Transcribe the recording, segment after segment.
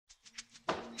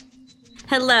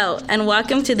Hello, and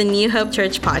welcome to the New Hope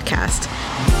Church podcast.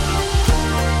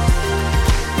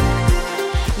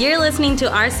 You're listening to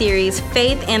our series,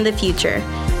 Faith and the Future.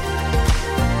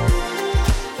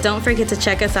 Don't forget to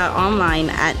check us out online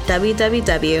at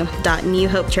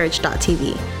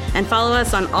www.newhopechurch.tv and follow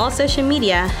us on all social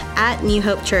media at New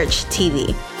Hope Church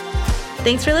TV.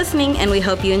 Thanks for listening, and we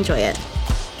hope you enjoy it.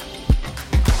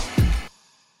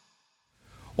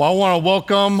 Well, I want to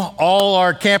welcome all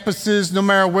our campuses, no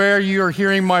matter where you are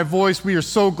hearing my voice. We are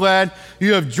so glad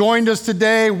you have joined us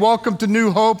today. Welcome to New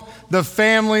Hope, the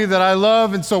family that I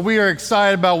love. And so we are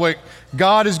excited about what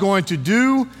God is going to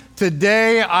do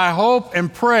today. I hope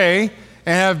and pray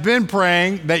and have been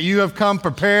praying that you have come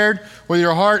prepared with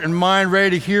your heart and mind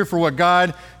ready to hear for what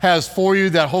God has for you,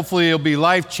 that hopefully it'll be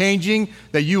life-changing,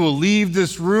 that you will leave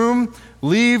this room,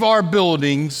 leave our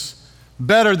buildings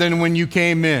better than when you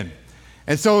came in.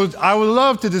 And so I would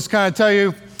love to just kind of tell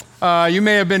you, you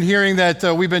may have been hearing that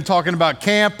we've been talking about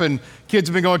camp and kids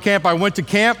have been going to camp. I went to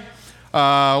camp,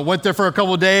 went there for a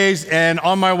couple of days, and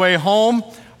on my way home,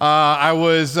 I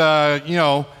was, a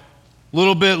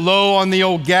little bit low on the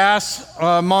old gas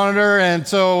monitor. And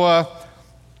so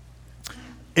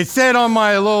it said on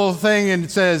my little thing, and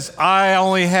it says, I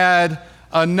only had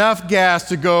enough gas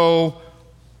to go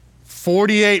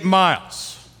 48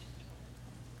 miles.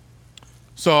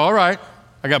 So, all right.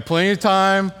 I got plenty of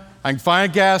time. I can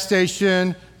find a gas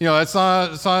station. It's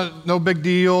not no big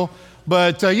deal.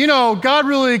 But, God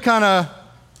really kind of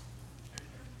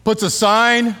puts a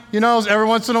sign, every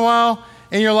once in a while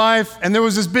in your life. And there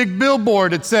was this big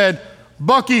billboard that said,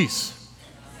 Buc-ee's,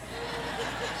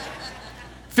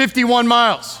 51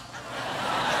 miles.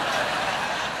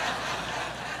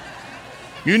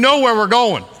 You know where we're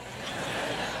going.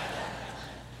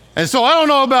 And so I don't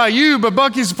know about you, but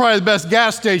Buc-ee's is probably the best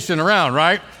gas station around,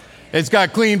 right? It's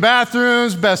got clean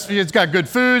bathrooms, it's got good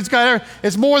food,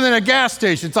 it's more than a gas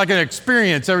station. It's like an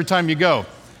experience every time you go.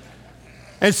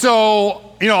 And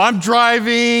so, I'm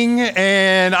driving,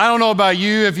 and I don't know about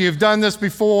you if you've done this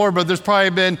before, but there's probably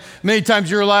been many times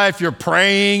in your life you're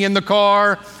praying in the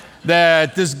car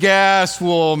that this gas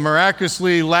will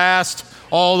miraculously last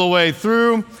all the way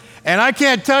through. And I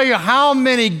can't tell you how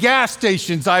many gas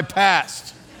stations I passed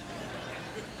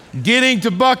getting to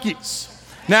Buc-ee's.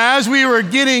 Now, as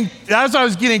I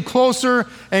was getting closer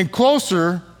and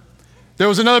closer, there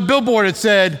was another billboard that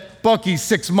said, Buc-ee's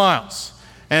 6 miles.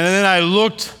 And then I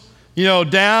looked,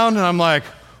 down, and I'm like,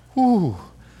 whew,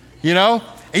 and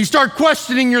you start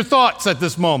questioning your thoughts at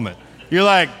this moment. You're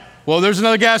like, well, there's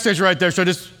another gas station right there. Should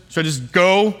I just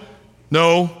go?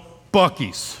 No,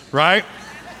 Buc-ee's, right?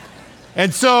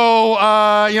 And so,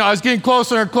 I was getting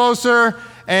closer and closer.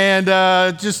 And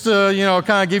just to,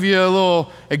 kind of give you a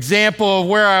little example of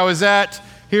where I was at,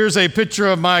 here's a picture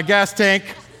of my gas tank.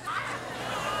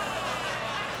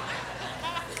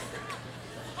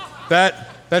 That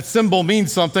symbol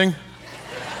means something.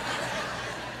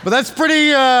 But that's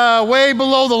pretty way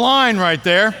below the line right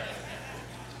there.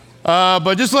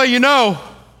 But just to let you know,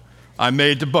 I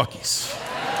made it to Buc-ee's.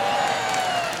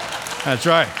 That's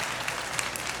right.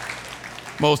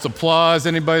 Most applause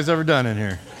anybody's ever done in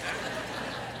here.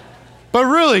 But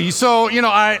really, so,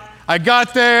 I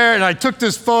got there and I took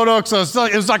this photo, so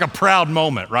it was like a proud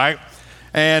moment, right?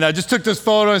 And I just took this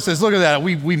photo and says, look at that,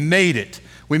 we made it.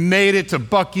 We made it to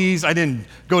Buc-ee's. I didn't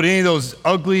go to any of those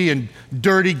ugly and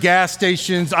dirty gas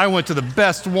stations. I went to the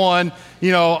best one.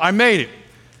 I made it.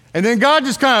 And then God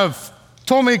just kind of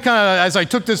told me, as I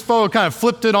took this photo, kind of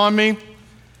flipped it on me. And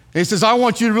he says, I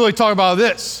want you to really talk about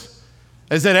this,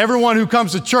 is that everyone who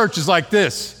comes to church is like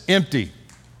this, empty.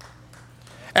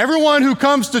 Everyone who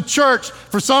comes to church,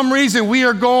 for some reason, we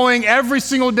are going every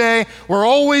single day. We're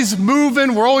always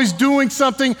moving. We're always doing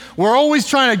something. We're always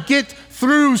trying to get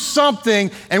through something.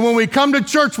 And when we come to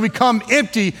church, we come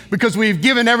empty because we've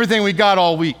given everything we got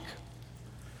all week.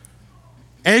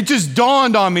 And it just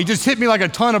dawned on me, just hit me like a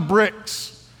ton of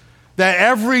bricks, that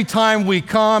every time we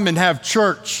come and have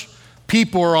church,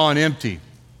 people are on empty.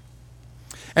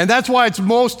 And that's why it's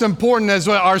most important, as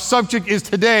our subject is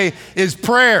today, is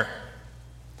prayer.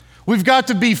 We've got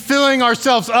to be filling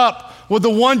ourselves up with the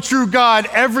one true God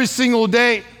every single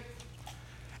day.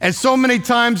 And so many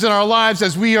times in our lives,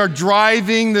 as we are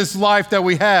driving this life that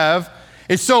we have,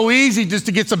 it's so easy just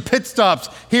to get some pit stops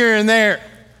here and there.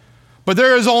 But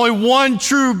there is only one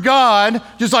true God,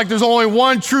 just like there's only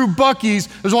one true Buc-ee's,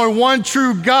 there's only one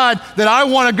true God that I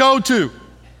want to go to.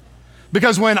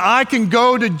 Because when I can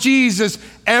go to Jesus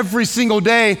every single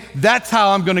day, that's how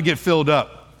I'm going to get filled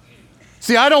up.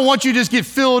 See, I don't want you to just get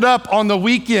filled up on the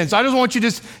weekends. I don't want you to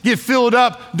just get filled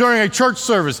up during a church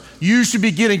service. You should be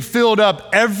getting filled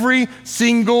up every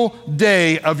single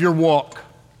day of your walk.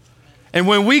 And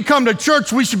when we come to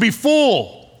church, we should be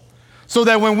full so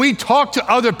that when we talk to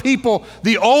other people,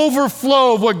 the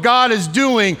overflow of what God is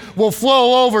doing will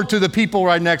flow over to the people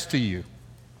right next to you.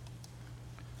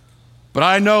 But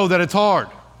I know that it's hard.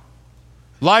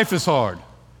 Life is hard.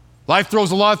 Life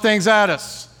throws a lot of things at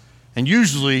us, and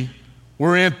usually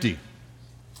we're empty.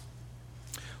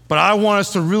 But I want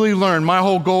us to really learn. My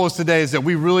whole goal is today is that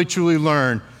we really truly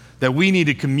learn that we need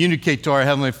to communicate to our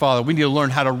Heavenly Father. We need to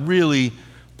learn how to really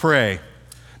pray.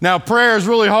 Now, prayer is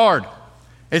really hard.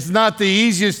 It's not the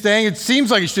easiest thing. It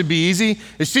seems like it should be easy.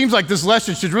 It seems like this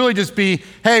lesson should really just be,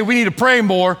 hey, we need to pray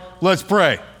more, let's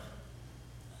pray.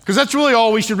 Because that's really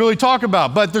all we should really talk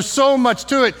about. But there's so much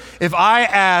to it. If I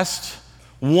asked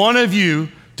one of you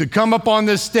to come up on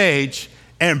this stage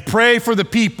and pray for the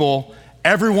people,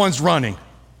 everyone's running.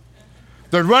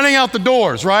 They're running out the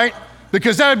doors, right?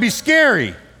 Because that would be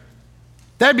scary.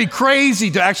 That'd be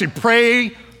crazy to actually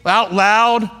pray out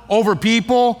loud over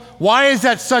people. Why is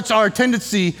that such our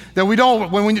tendency that we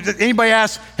don't, when anybody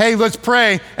asks, hey, let's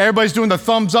pray, everybody's doing the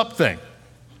thumbs up thing?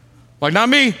 Like, not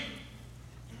me.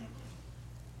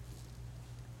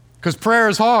 Because prayer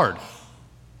is hard.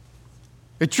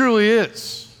 It truly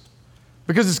is.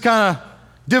 Because it's kind of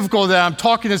difficult that I'm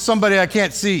talking to somebody I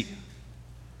can't see.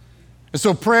 And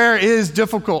so prayer is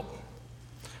difficult.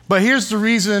 But here's the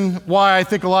reason why I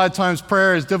think a lot of times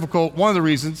prayer is difficult. One of the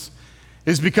reasons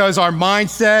is because our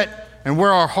mindset and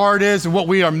where our heart is and what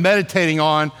we are meditating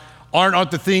on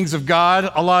aren't the things of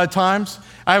God a lot of times.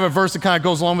 I have a verse that kind of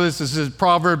goes along with this. This is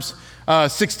Proverbs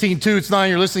 16:2. It's not on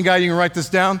your listening guide. You can write this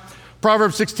down.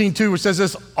 Proverbs 16:2, which says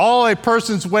this, all a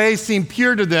person's ways seem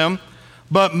pure to them,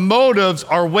 but motives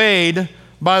are weighed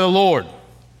by the Lord.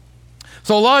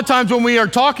 So a lot of times when we are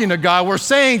talking to God, we're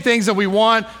saying things that we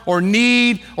want or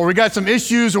need, or we got some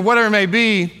issues or whatever it may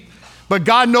be, but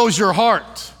God knows your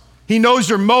heart. He knows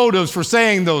your motives for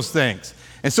saying those things.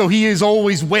 And so he is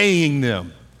always weighing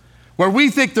them. Where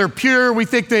we think they're pure, we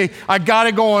think I got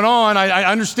it going on, I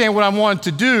understand what I want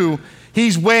to do,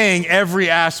 he's weighing every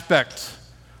aspect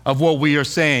of what we are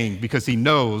saying because he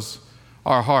knows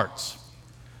our hearts.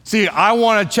 See, I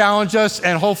want to challenge us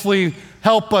and hopefully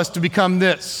help us to become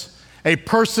this, a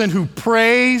person who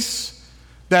prays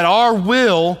that our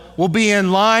will be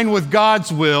in line with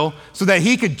God's will so that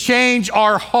he could change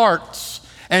our hearts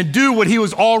and do what he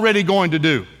was already going to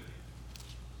do.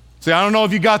 See, I don't know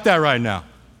if you got that right now.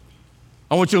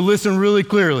 I want you to listen really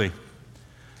clearly.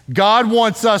 God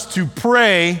wants us to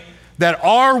pray that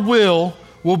our will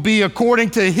be according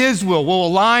to his will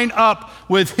align up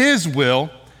with his will,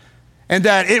 and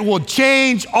that it will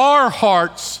change our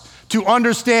hearts to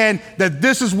understand that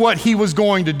this is what he was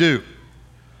going to do.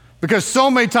 Because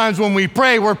so many times when we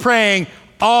pray, we're praying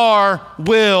our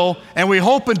will, and we're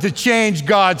hoping to change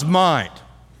God's mind.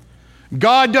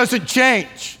 God doesn't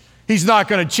change. He's not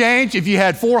going to change. If you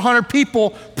had 400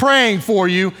 people praying for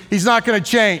you, he's not going to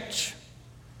change.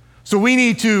 So we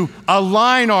need to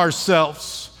align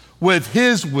ourselves with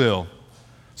his will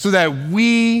so that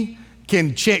we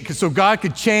can change, so God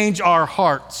could change our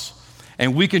hearts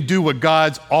and we can do what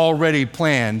God's already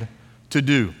planned to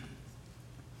do.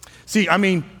 See,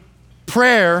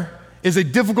 prayer is a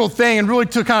difficult thing, and really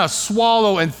to kind of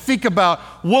swallow and think about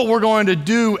what we're going to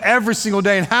do every single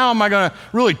day and how am I going to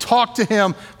really talk to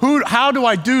him? How do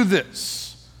I do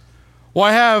this? Well,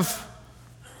 I have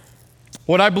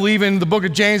what I believe in the book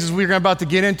of James, as we're about to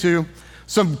get into,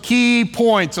 some key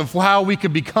points of how we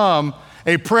could become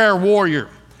a prayer warrior.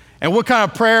 And what kind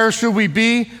of prayer should we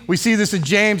be? We see this in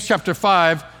James chapter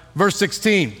 5, verse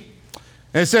 16.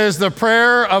 And it says, the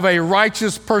prayer of a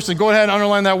righteous person. Go ahead and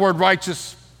underline that word,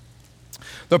 righteous.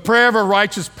 The prayer of a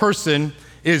righteous person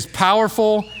is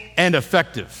powerful and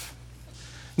effective.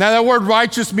 Now, that word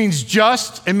righteous means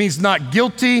just. It means not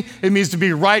guilty. It means to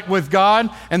be right with God.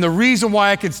 And the reason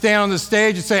why I can stand on the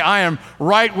stage and say I am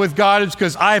right with God is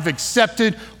because I have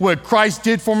accepted what Christ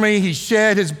did for me. He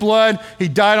shed his blood. He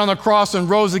died on the cross and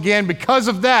rose again. Because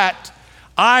of that,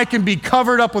 I can be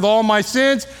covered up with all my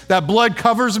sins. That blood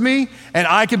covers me, and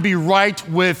I can be right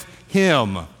with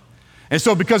him. And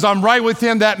so because I'm right with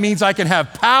him, that means I can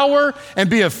have power and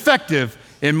be effective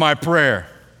in my prayer.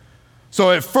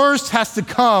 So it first has to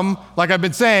come, like I've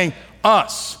been saying,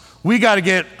 us. We got to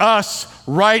get us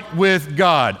right with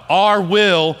God. Our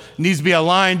will needs to be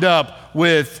aligned up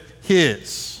with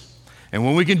his. And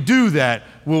when we can do that,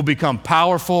 we'll become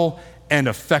powerful and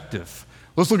effective.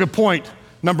 Let's look at point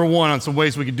number 1 on some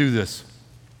ways we can do this.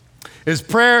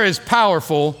 Prayer is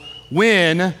powerful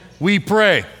when we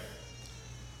pray.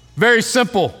 Very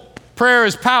simple. Prayer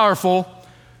is powerful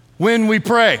when we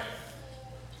pray.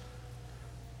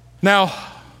 Now,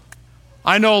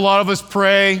 I know a lot of us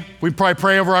pray. We probably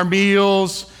pray over our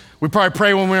meals. We probably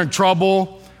pray when we're in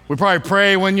trouble. We probably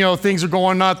pray when, things are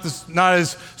going not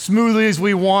as smoothly as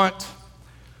we want.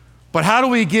 But how do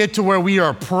we get to where we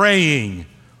are praying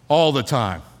all the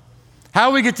time? How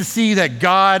do we get to see that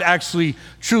God actually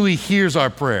truly hears our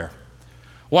prayer?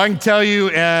 Well, I can tell you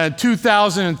in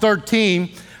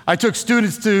 2013, I took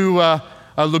students to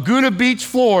Laguna Beach,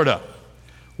 Florida,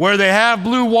 where they have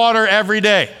blue water every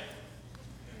day,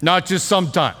 not just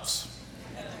sometimes.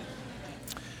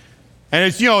 And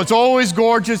it's always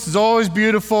gorgeous, it's always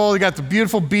beautiful. They got the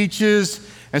beautiful beaches.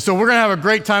 And so we're gonna have a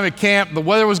great time at camp. The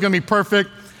weather was gonna be perfect.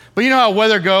 But you know how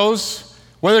weather goes.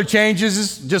 Weather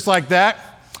changes just like that.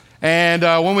 And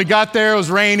when we got there, it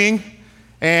was raining.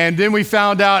 And then we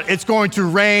found out it's going to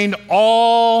rain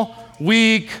all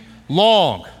week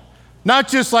long. Not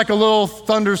just like a little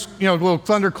little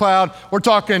thundercloud. We're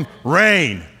talking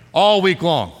rain all week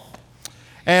long.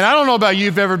 And I don't know about you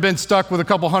if you've ever been stuck with a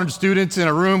couple hundred students in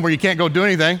a room where you can't go do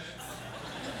anything.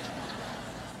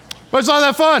 But it's not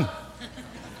that fun.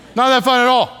 Not that fun at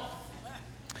all.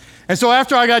 And so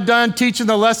after I got done teaching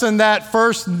the lesson that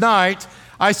first night,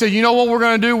 I said, you know what we're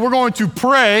going to do? We're going to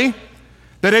pray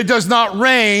that it does not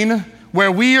rain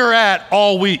where we are at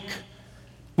all week.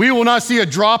 We will not see a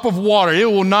drop of water. It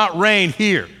will not rain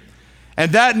here.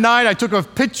 And that night I took a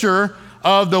picture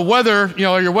of the weather,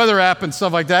 your weather app and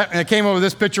stuff like that, and it came up with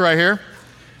this picture right here.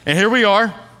 And here we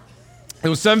are. It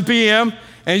was 7 p.m.,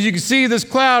 and as you can see this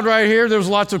cloud right here, there was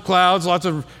lots of clouds, lots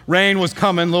of rain was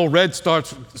coming, little red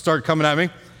started coming at me.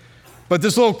 But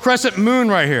this little crescent moon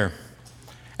right here.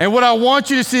 And what I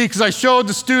want you to see, because I showed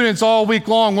the students all week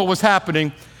long what was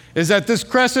happening, is that this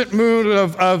crescent moon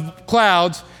of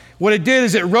clouds, what it did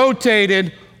is it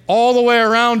rotated all the way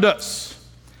around us.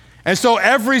 And so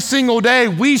every single day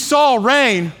we saw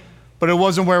rain, but it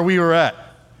wasn't where we were at.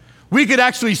 We could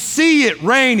actually see it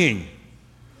raining,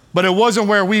 but it wasn't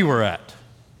where we were at.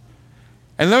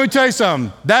 And let me tell you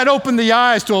something, that opened the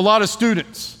eyes to a lot of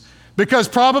students, because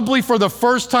probably for the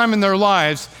first time in their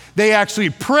lives, they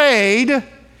actually prayed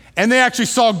and they actually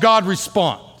saw God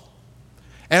respond.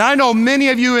 And I know many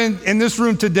of you in this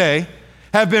room today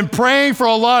have been praying for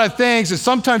a lot of things, and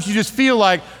sometimes you just feel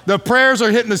like the prayers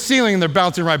are hitting the ceiling and they're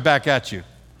bouncing right back at you.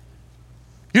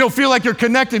 You don't feel like you're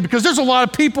connected because there's a lot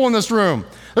of people in this room.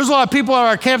 There's a lot of people on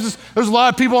our campuses. There's a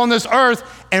lot of people on this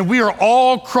earth, and we are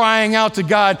all crying out to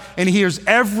God, and He hears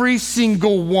every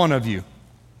single one of you.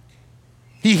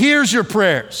 He hears your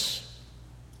prayers.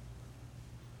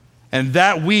 And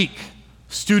that week,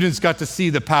 students got to see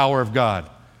the power of God.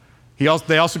 They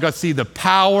also got to see the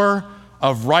power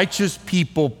of righteous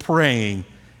people praying,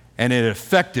 and it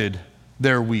affected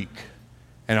their week,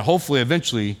 and it hopefully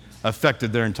eventually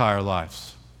affected their entire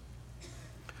lives.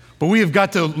 But we have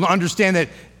got to understand that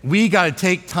we got to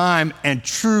take time and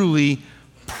truly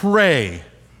pray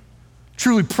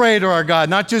to our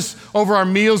God, not just over our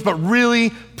meals, but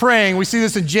really praying. We see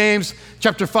this in James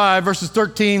chapter 5, verses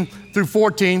 13 through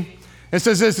 14. It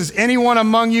says this, is anyone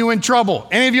among you in trouble?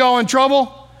 Any of y'all in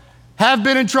trouble? Have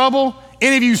been in trouble?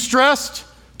 Any of you stressed,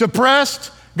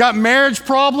 depressed, got marriage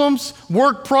problems,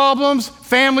 work problems,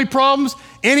 family problems?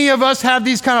 Any of us have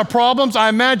these kind of problems? I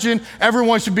imagine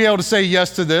everyone should be able to say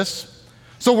yes to this.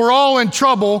 So we're all in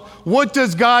trouble. What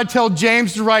does God tell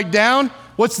James to write down?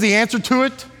 What's the answer to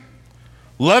it?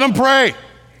 Let him pray.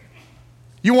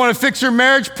 You want to fix your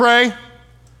marriage? Pray.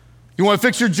 You want to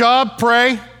fix your job?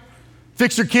 Pray.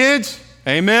 Fix your kids?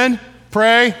 Amen.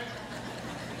 Pray.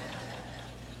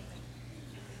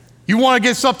 You want to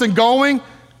get something going?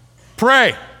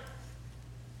 Pray.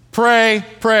 Pray,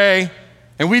 pray,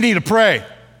 and we need to pray.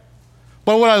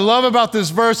 But what I love about this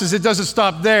verse is it doesn't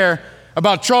stop there.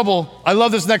 About trouble, I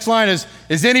love this next line is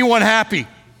anyone happy?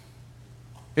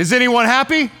 Is anyone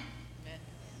happy?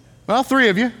 Well, 3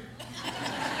 of you.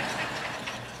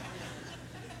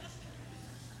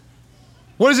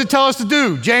 What does it tell us to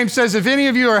do? James says, if any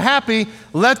of you are happy,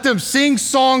 let them sing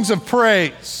songs of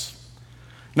praise.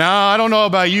 Now, I don't know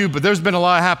about you, but there's been a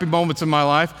lot of happy moments in my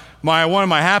life. One of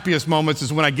my happiest moments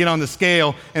is when I get on the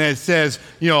scale and it says,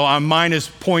 I'm minus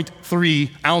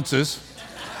 0.3 ounces.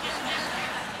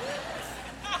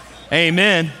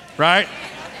 Amen, right?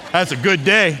 That's a good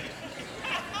day.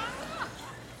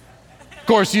 Of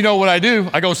course, you know what I do?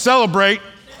 I go celebrate.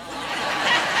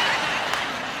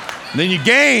 And then you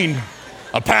gain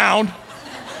a pound.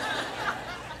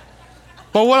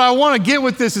 But what I want to get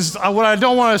with this is, what I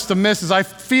don't want us to miss is I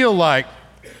feel like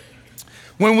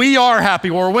when we are happy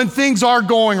or when things are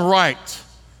going right,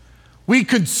 we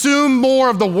consume more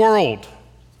of the world.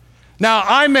 Now,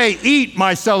 I may eat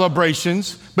my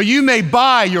celebrations, but you may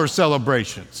buy your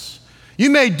celebrations. You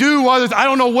may do others. I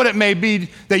don't know what it may be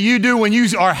that you do when you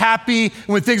are happy,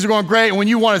 when things are going great, and when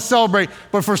you want to celebrate.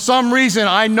 But for some reason,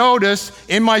 I notice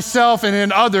in myself and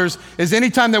in others is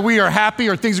anytime that we are happy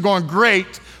or things are going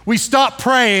great, we stop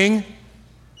praying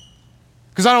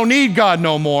because I don't need God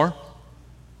no more.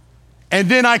 And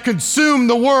then I consume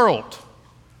the world,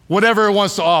 whatever it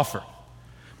wants to offer.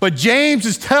 But James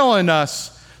is telling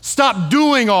us, stop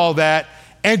doing all that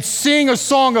and sing a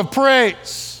song of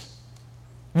praise.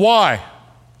 Why?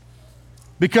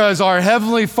 Because our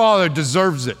Heavenly Father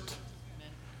deserves it.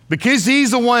 Because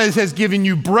He's the one that has given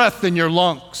you breath in your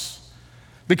lungs.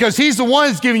 Because He's the one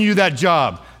that's giving you that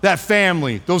job, that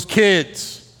family, those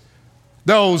kids,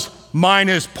 those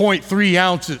minus 0.3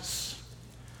 ounces.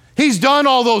 He's done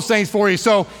all those things for you.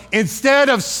 So instead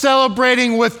of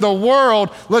celebrating with the world,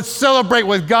 let's celebrate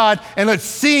with God and let's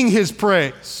sing His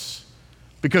praise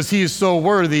because He is so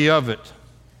worthy of it.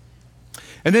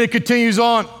 And then it continues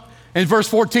on. In verse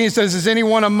 14, it says, is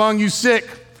anyone among you sick?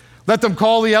 Let them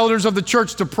call the elders of the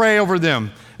church to pray over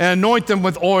them and anoint them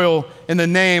with oil in the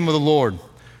name of the Lord.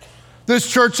 This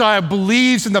church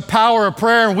believes in the power of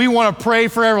prayer, and we want to pray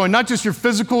for everyone, not just your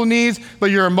physical needs,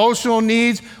 but your emotional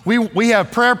needs. We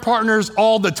have prayer partners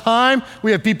all the time.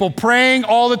 We have people praying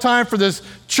all the time for this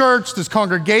church, this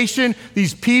congregation,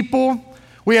 these people.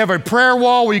 We have a prayer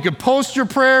wall where you can post your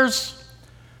prayers.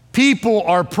 People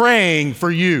are praying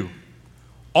for you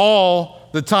all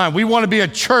the time. We want to be a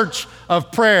church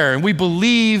of prayer, and we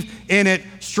believe in it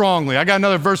strongly. I got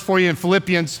another verse for you in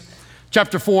Philippians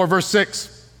chapter 4, verse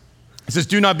 6. It says,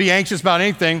 do not be anxious about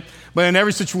anything, but in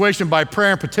every situation by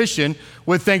prayer and petition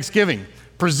with thanksgiving.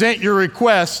 Present your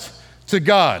request to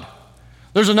God.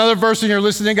 There's another verse in your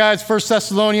listening guides, 1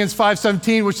 Thessalonians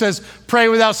 5:17, which says, pray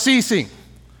without ceasing.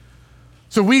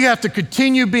 So we have to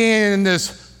continue being in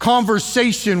this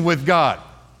conversation with God.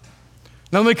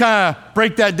 Now let me kind of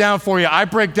break that down for you. I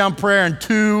break down prayer in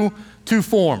two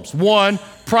forms. One,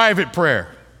 private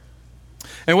prayer.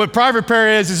 And what private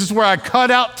prayer is this is where I cut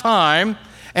out time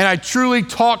and I truly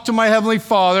talk to my Heavenly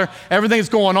Father, everything that's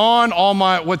going on, all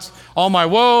my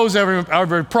woes,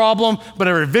 every problem, but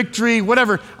every victory,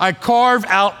 whatever. I carve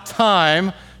out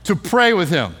time to pray with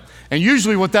Him. And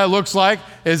usually what that looks like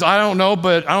is, I don't know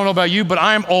about you, but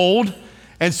I'm old,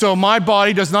 and so my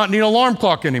body does not need an alarm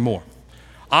clock anymore.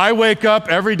 I wake up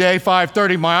every day,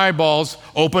 5:30, my eyeballs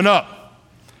open up.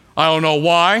 I don't know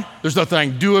why. There's nothing I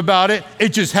can do about it.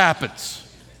 It just happens.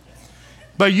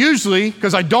 But usually,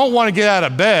 because I don't want to get out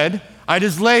of bed, I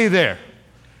just lay there.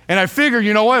 And I figure,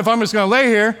 you know what, if I'm just going to lay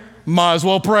here, might as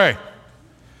well pray.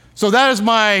 So that is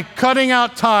my cutting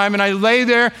out time, and I lay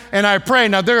there and I pray.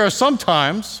 Now, there are some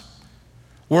times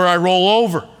where I roll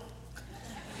over.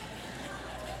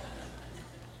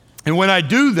 And when I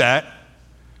do that,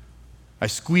 I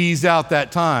squeeze out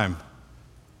that time.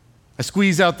 I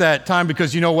squeeze out that time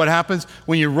because you know what happens?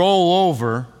 When you roll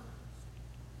over,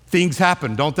 things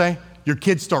happen, don't they? Your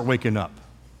kids start waking up.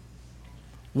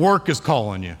 Work is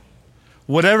calling you.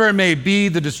 Whatever it may be,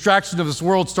 the distraction of this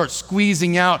world starts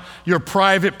squeezing out your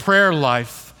private prayer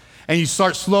life, and you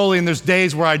start slowly, and there's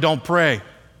days where I don't pray.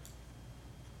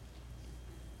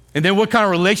 And then what kind of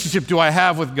relationship do I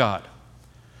have with God?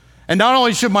 And not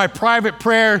only should my private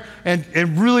prayer and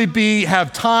really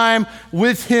have time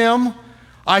with Him,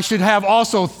 I should have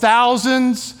also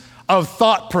thousands of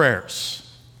thought prayers.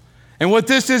 And what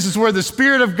this is where the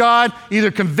Spirit of God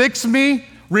either convicts me,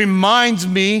 reminds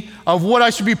me of what I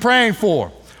should be praying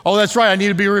for. Oh, that's right, I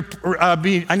need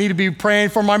to be praying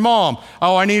for my mom.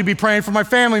 Oh, I need to be praying for my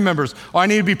family members. Oh, I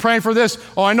need to be praying for this.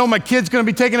 Oh, I know my kid's going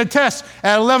to be taking a test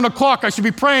at 11 o'clock. I should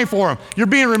be praying for him. You're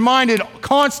being reminded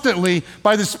constantly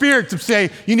by the Spirit to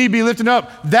say, you need to be lifted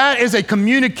up. That is a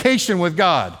communication with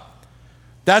God.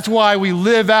 That's why we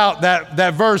live out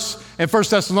that verse in 1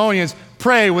 Thessalonians,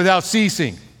 pray without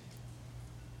ceasing.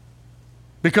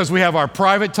 Because we have our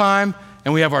private time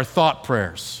and we have our thought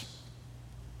prayers.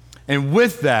 And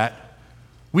with that,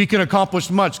 we can accomplish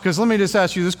much. Because let me just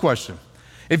ask you this question.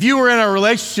 If you were in a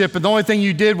relationship and the only thing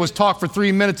you did was talk for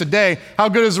 3 minutes a day, how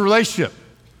good is the relationship?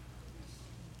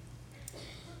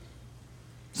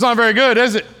 It's not very good,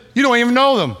 is it? You don't even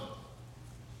know them.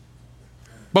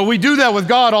 But we do that with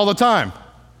God all the time.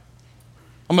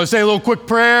 I'm going to say a little quick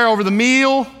prayer over the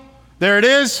meal. There it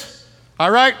is.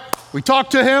 All right, we talk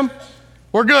to Him.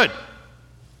 We're good.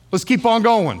 Let's keep on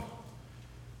going.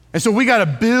 And so we got to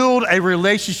build a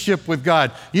relationship with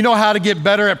God. You know how to get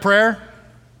better at prayer?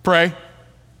 Pray.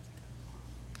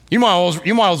 You might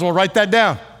as well write that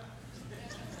down.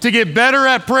 To get better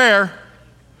at prayer,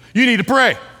 you need to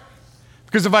pray.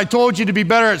 Because if I told you to be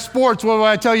better at sports, what would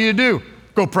I tell you to do?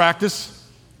 Go practice.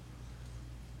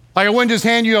 Like I wouldn't just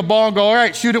hand you a ball and go, all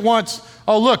right, shoot it once.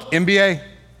 Oh, look, NBA.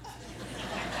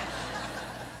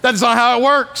 That's not how it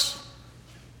works.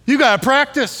 You got to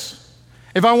practice.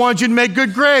 If I want you to make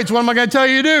good grades, what am I going to tell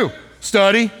you to do?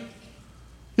 Study.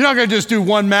 You're not going to just do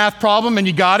one math problem and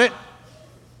you got it.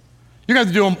 You're going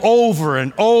to have to do them over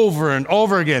and over and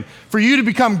over again. For you to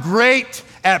become great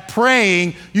at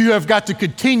praying, you have got to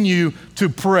continue to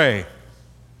pray.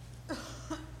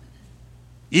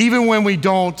 Even when we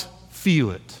don't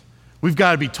feel it, we've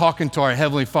got to be talking to our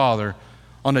Heavenly Father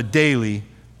on a daily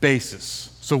basis.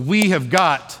 So we have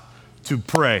got to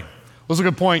pray. Let's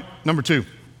look at point number 2.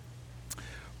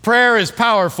 Prayer is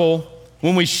powerful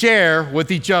when we share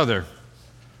with each other.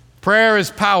 Prayer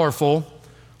is powerful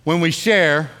when we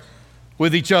share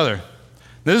with each other.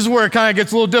 This is where it kind of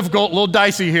gets a little difficult, a little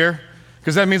dicey here,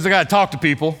 because that means I got to talk to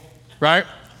people, right?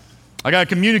 I got to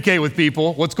communicate with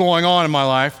people what's going on in my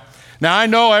life. Now, I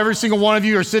know every single one of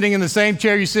you are sitting in the same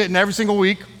chair you sit in every single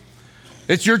week.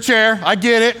 It's your chair. I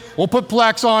get it. We'll put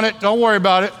plaques on it. Don't worry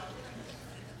about it.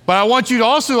 But I want you to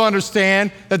also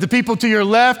understand that the people to your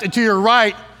left and to your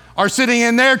right are sitting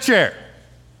in their chair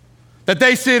that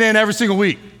they sit in every single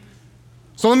week.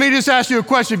 So let me just ask you a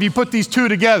question. If you put these two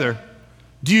together,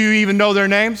 do you even know their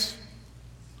names?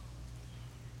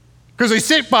 Because they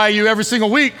sit by you every single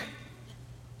week.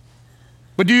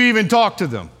 But do you even talk to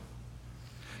them?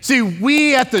 See,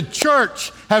 we at the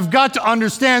church have got to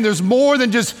understand there's more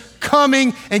than just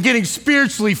coming and getting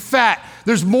spiritually fat.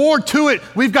 There's more to it.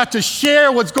 We've got to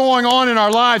share what's going on in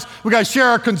our lives. We've got to share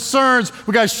our concerns.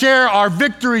 We've got to share our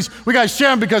victories. We've got to share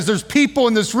them because there's people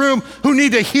in this room who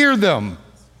need to hear them,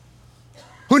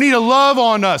 who need to love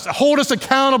on us, hold us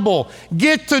accountable,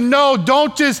 get to know.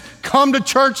 Don't just come to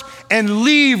church and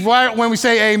leave right when we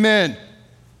say amen.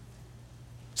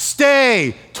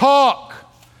 Stay, talk,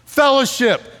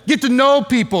 fellowship, get to know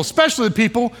people, especially the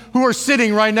people who are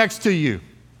sitting right next to you.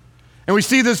 And we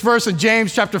see this verse in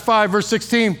James chapter 5, verse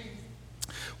 16,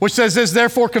 which says this: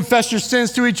 therefore confess your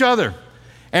sins to each other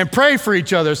and pray for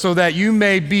each other so that you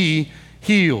may be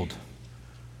healed.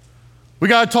 We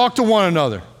got to talk to one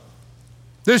another.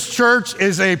 This church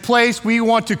is a place, we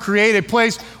want to create a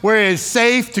place where it is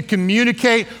safe to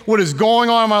communicate what is going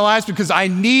on in my life because I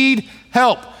need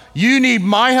help. You need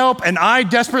my help and I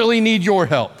desperately need your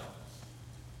help.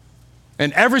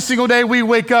 And every single day we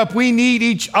wake up, we need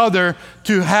each other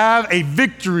to have a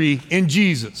victory in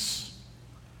Jesus.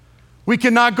 We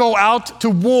cannot go out to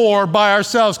war by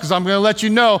ourselves because I'm going to let you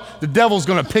know the devil's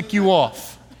going to pick you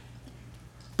off.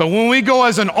 But when we go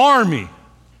as an army,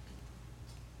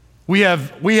 we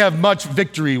have much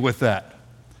victory with that.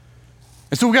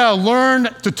 And so we got to learn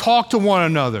to talk to one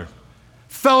another,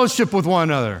 fellowship with one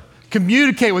another,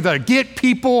 communicate with others, get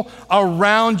people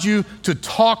around you to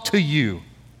talk to you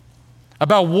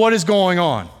about what is going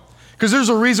on. Because there's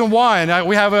a reason why. And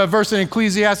we have a verse in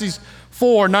Ecclesiastes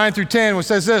 4, 9 through 10, which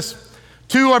says this: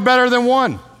 2 are better than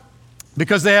 1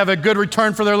 because they have a good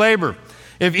return for their labor.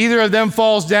 If either of them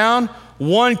falls down,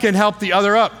 one can help the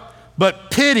other up.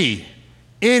 But pity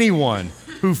anyone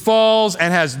who falls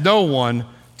and has no one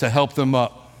to help them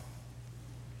up.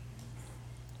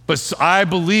 But I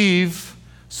believe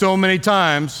so many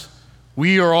times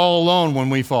we are all alone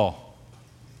when we fall.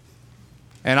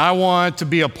 And I want to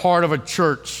be a part of a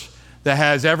church that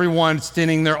has everyone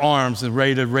extending their arms and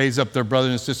ready to raise up their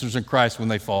brothers and sisters in Christ when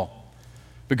they fall.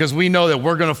 Because we know that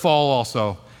we're going to fall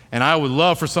also. And I would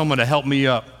love for someone to help me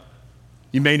up.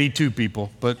 You may need 2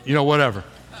 people, but whatever.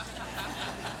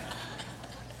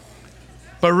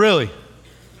 But really,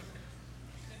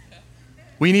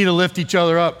 we need to lift each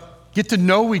other up, get to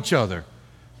know each other,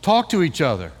 talk to each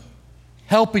other,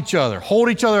 help each other, hold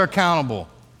each other accountable.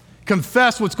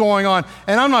 Confess what's going on.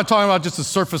 And I'm not talking about just the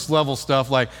surface level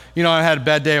stuff like, I had a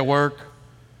bad day at work,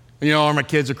 or my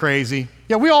kids are crazy.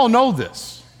 Yeah, we all know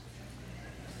this.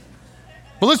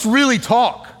 But let's really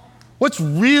talk. What's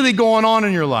really going on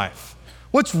in your life?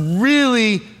 What's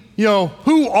really,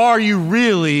 who are you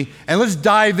really? And let's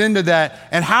dive into that.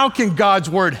 And how can God's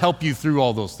word help you through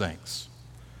all those things?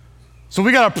 So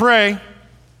we got to pray.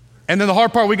 And then the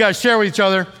hard part, we got to share with each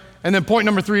other. And then point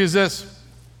number 3 is this: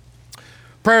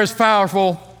 prayer is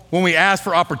powerful when we ask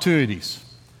for opportunities.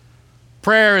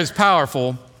 Prayer is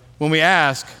powerful when we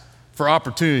ask for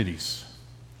opportunities.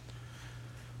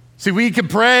 See, we can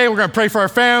pray. We're going to pray for our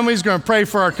families. We're going to pray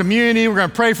for our community. We're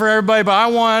going to pray for everybody. But I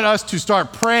want us to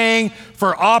start praying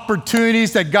for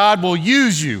opportunities that God will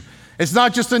use you. It's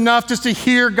not just enough just to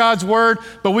hear God's word,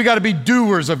 but we got to be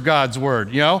doers of God's word,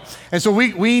 And so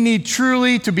we need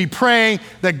truly to be praying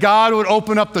that God would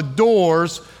open up the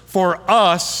doors for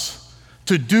us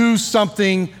to do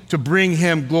something to bring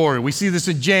him glory. We see this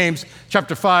in James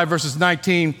chapter 5, verses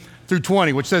 19 through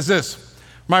 20, which says this: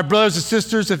 "My brothers and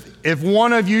sisters, if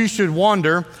one of you should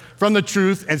wander from the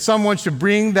truth and someone should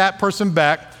bring that person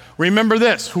back, remember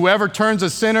this: whoever turns a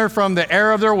sinner from the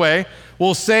error of their way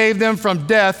will save them from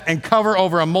death and cover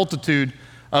over a multitude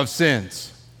of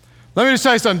sins." Let me just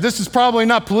tell you something. This is probably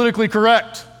not politically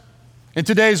correct in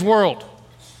today's world.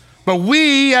 But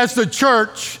we as the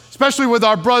church, especially with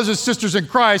our brothers and sisters in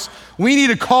Christ, we need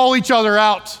to call each other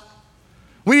out.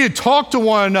 We need to talk to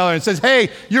one another and say, hey,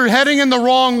 you're heading in the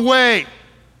wrong way.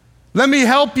 Let me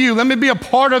help you. Let me be a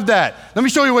part of that. Let me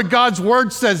show you what God's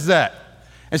word says that.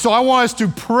 And so I want us to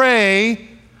pray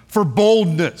for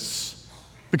boldness.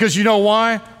 Because you know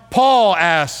why? Paul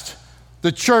asked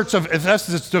the church of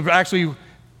Ephesus to actually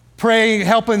pray,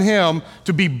 helping him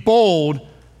to be bold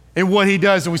in what he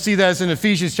does. And we see that in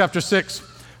Ephesians chapter 6,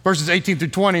 verses 18 through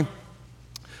 20,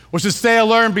 which is, "Stay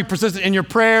alert and be persistent in your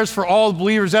prayers for all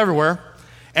believers everywhere,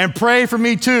 and pray for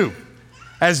me too.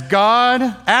 Ask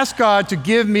God to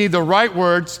give me the right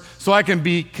words so I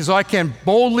can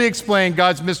boldly explain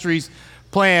God's mysteries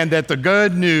plan, that the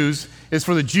good news is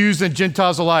for the Jews and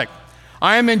Gentiles alike.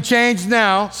 I am in chains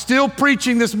now, still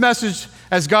preaching this message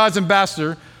as God's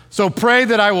ambassador, so pray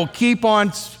that I will keep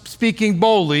on speaking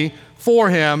boldly for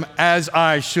him as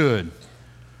I should."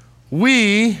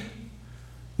 We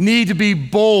need to be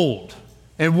bold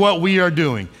in what we are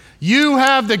doing. You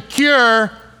have the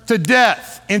cure to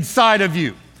death inside of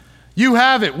you. You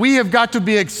have it. We have got to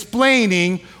be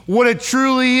explaining what it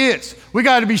truly is. We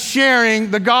got to be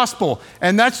sharing the gospel.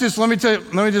 And that's just, let me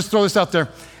just throw this out there.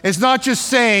 It's not just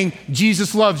saying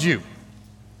Jesus loves you,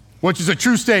 which is a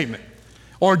true statement,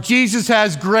 or Jesus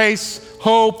has grace,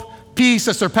 hope, peace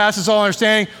that surpasses all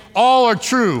understanding. All are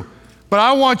true. But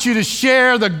I want you to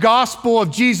share the gospel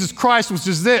of Jesus Christ, which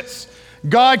is this: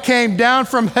 God came down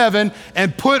from heaven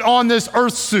and put on this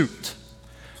earth suit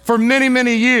for many,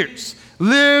 many years,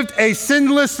 lived a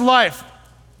sinless life.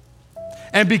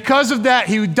 And because of that,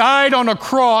 he died on a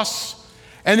cross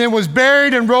and then was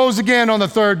buried and rose again on the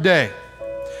third day.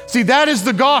 See, that is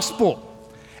the gospel.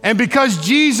 And because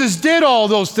Jesus did all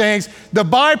those things, the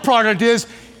byproduct is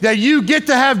that you get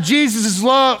to have Jesus'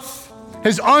 love,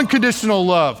 his unconditional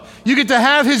love. You get to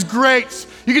have his grace.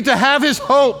 You get to have his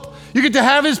hope. You get to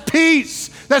have his peace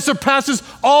that surpasses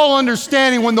all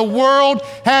understanding. When the world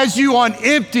has you on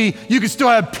empty, you can still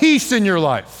have peace in your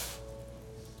life.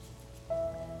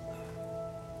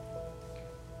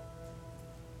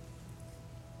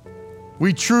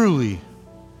 We truly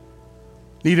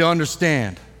need to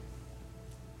understand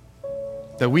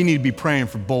that we need to be praying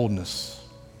for boldness,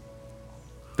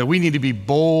 that we need to be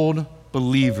bold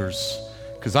believers.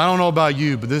 Because I don't know about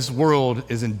you, but this world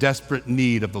is in desperate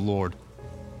need of the Lord.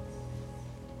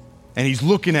 And he's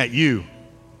looking at you,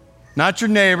 not your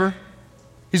neighbor.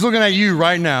 He's looking at you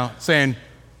right now saying,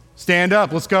 stand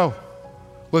up, let's go.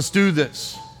 Let's do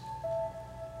this.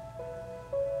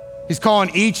 He's calling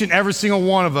each and every single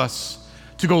one of us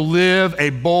to go live a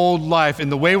bold life.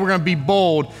 And the way we're going to be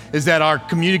bold is that our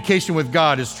communication with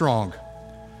God is strong.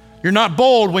 You're not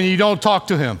bold when you don't talk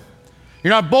to him.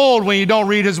 You're not bold when you don't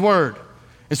read his word.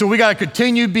 And so we got to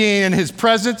continue being in his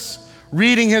presence,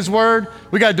 reading his word.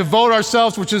 We got to devote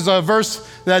ourselves, which is a verse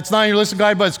that's not in your listen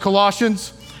guide, but it's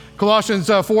Colossians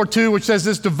 4:2, which says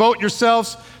this: devote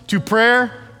yourselves to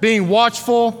prayer, being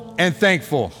watchful and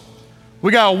thankful.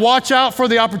 We got to watch out for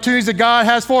the opportunities that God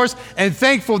has for us and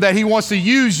thankful that he wants to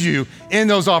use you in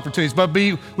those opportunities. But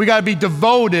we got to be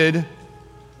devoted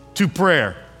to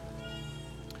prayer.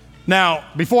 Now,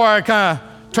 before I kind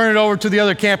of turn it over to the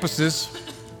other campuses,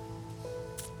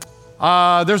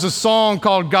 there's a song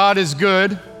called God is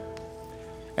Good,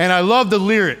 and I love the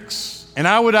lyrics. And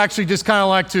I would actually just kind of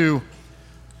like to,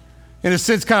 in a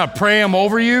sense, kind of pray them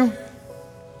over you.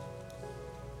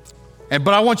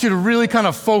 But I want you to really kind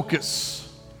of focus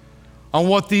on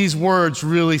what these words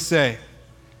really say.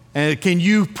 And can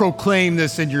you proclaim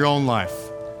this in your own life?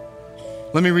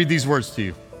 Let me read these words to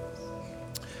you.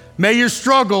 May your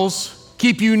struggles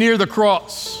keep you near the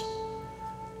cross.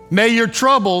 May your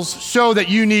troubles show that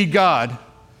you need God.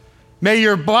 May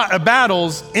your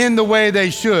battles end the way they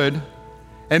should.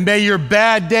 And may your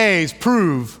bad days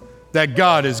prove that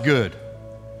God is good.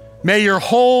 May your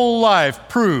whole life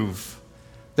prove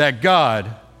that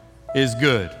God is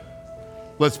good.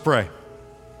 Let's pray.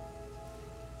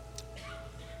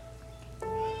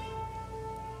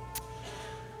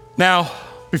 Now,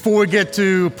 before we get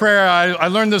to prayer, I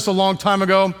learned this a long time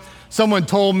ago. Someone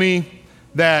told me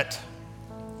that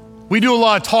we do a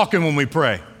lot of talking when we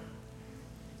pray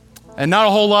and not a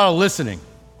whole lot of listening.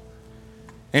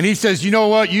 And he says, you know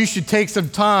what? You should take some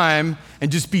time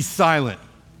and just be silent.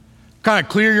 Kind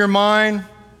of clear your mind.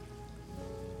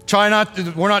 We're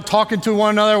not talking to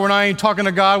one another. We're not even talking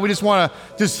to God. We just want to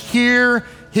just hear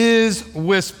his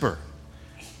whisper.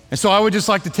 And so I would just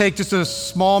like to take just a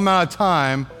small amount of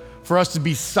time for us to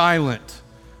be silent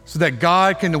so that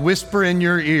God can whisper in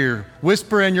your ear,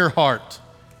 whisper in your heart,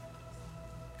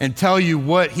 and tell you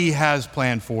what he has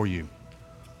planned for you.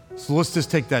 So let's just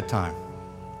take that time.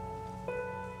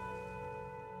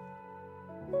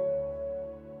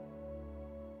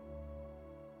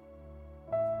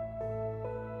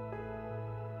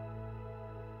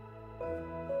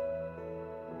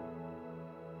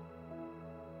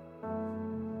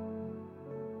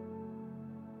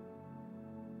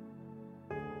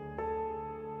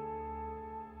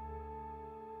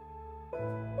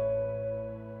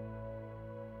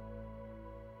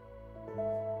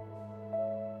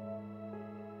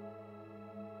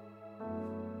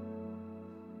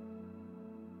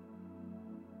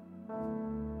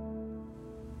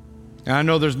 And I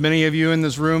know there's many of you in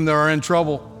this room that are in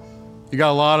trouble. You got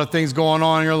a lot of things going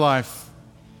on in your life.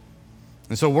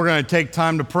 And so we're going to take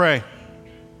time to pray,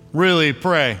 really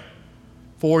pray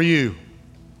for you.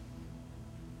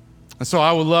 And so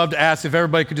I would love to ask if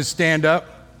everybody could just stand up.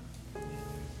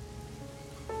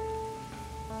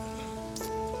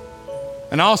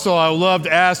 And also I would love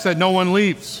to ask that no one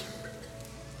leaves.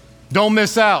 Don't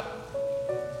miss out.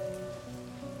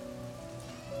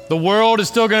 The world is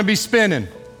still going to be spinning.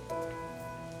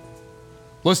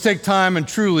 Let's take time and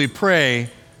truly pray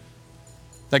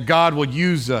that God will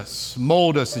use us,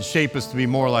 mold us, and shape us to be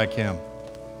more like him.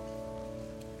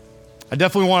 I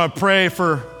definitely want to pray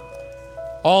for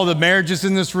all the marriages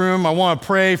in this room. I want to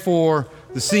pray for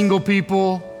the single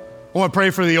people. I want to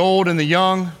pray for the old and the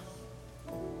young.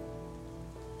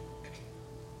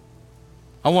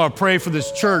 I want to pray for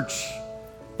this church,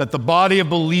 that the body of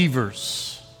believers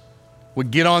would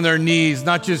get on their knees,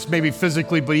 not just maybe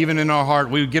physically, but even in our heart.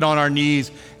 We would get on our knees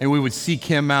and we would seek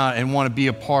him out and want to be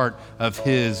a part of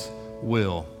his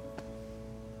will.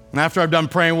 And after I've done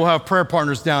praying, we'll have prayer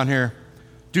partners down here.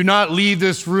 Do not leave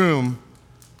this room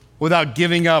without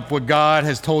giving up what God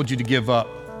has told you to give up.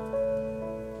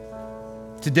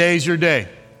 Today's your day.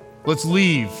 Let's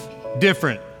leave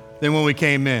different than when we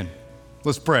came in.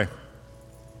 Let's pray.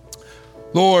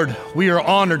 Lord, we are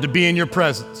honored to be in your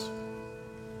presence.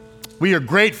 We are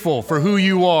grateful for who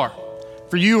you are,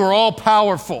 for you are all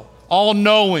powerful, all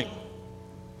knowing.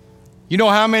 You know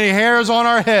how many hairs on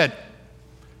our head.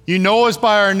 You know us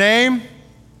by our name.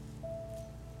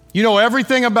 You know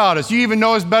everything about us. You even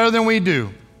know us better than we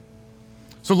do.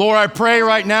 So Lord, I pray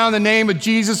right now in the name of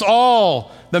Jesus,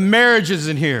 all the marriages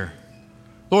in here,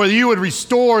 Lord, that you would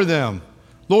restore them.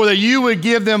 Lord, that you would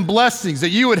give them blessings, that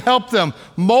you would help them,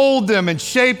 mold them and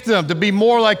shape them to be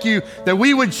more like you, that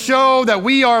we would show that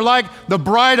we are like the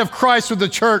bride of Christ with the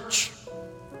church.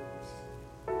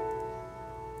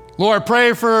 Lord, I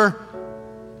pray for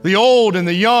the old and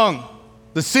the young,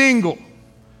 the single.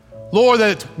 Lord,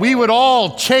 that we would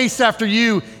all chase after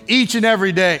you each and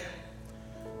every day.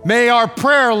 May our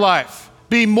prayer life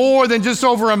be more than just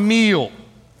over a meal.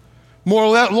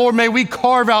 Lord, may we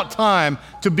carve out time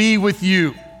to be with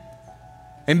you.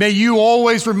 And may you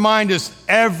always remind us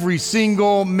every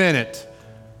single minute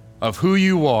of who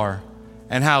you are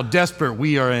and how desperate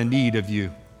we are in need of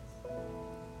you.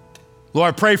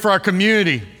 Lord, I pray for our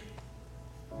community.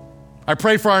 I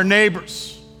pray for our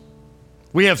neighbors.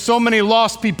 We have so many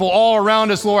lost people all around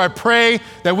us, Lord. I pray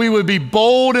that we would be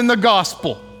bold in the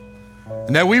gospel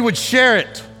and that we would share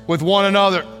it with one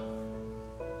another.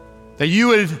 That you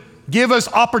would give us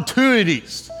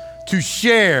opportunities to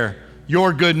share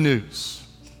your good news.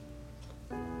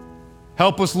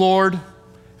 Help us, Lord,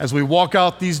 as we walk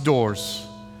out these doors.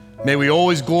 May we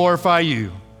always glorify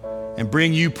you and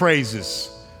bring you praises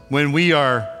when we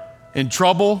are in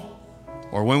trouble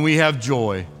or when we have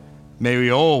joy. May we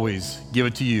always give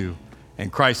it to you. In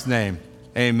Christ's name,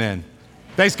 amen.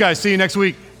 Thanks, guys. See you next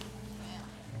week.